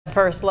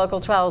First,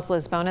 Local 12's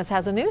Liz Bonas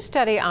has a new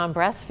study on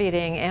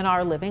breastfeeding in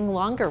our Living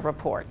Longer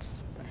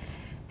reports.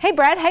 Hey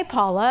Brad, hey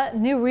Paula.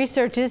 New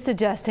research is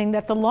suggesting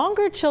that the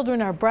longer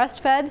children are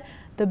breastfed,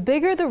 the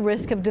bigger the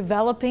risk of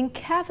developing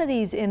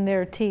cavities in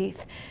their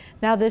teeth.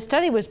 Now, this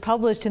study was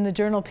published in the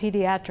journal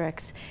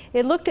Pediatrics.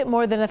 It looked at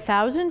more than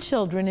 1,000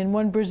 children in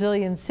one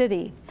Brazilian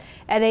city.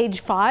 At age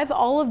 5,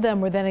 all of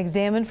them were then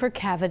examined for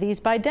cavities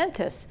by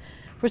dentists.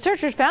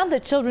 Researchers found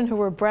that children who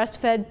were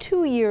breastfed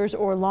 2 years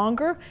or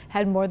longer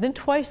had more than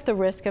twice the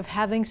risk of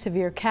having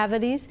severe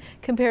cavities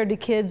compared to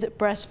kids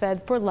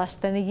breastfed for less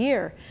than a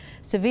year.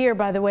 Severe,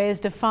 by the way, is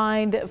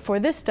defined for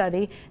this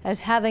study as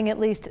having at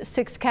least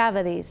 6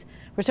 cavities.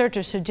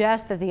 Researchers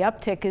suggest that the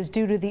uptick is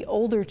due to the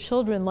older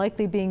children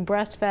likely being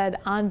breastfed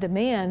on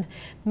demand,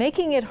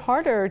 making it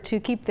harder to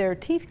keep their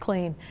teeth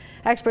clean.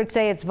 Experts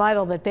say it's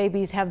vital that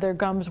babies have their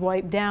gums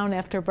wiped down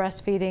after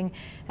breastfeeding,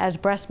 as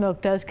breast milk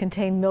does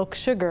contain milk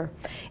sugar.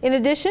 In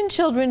addition,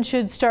 children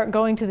should start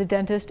going to the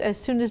dentist as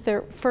soon as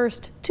their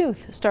first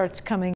tooth starts coming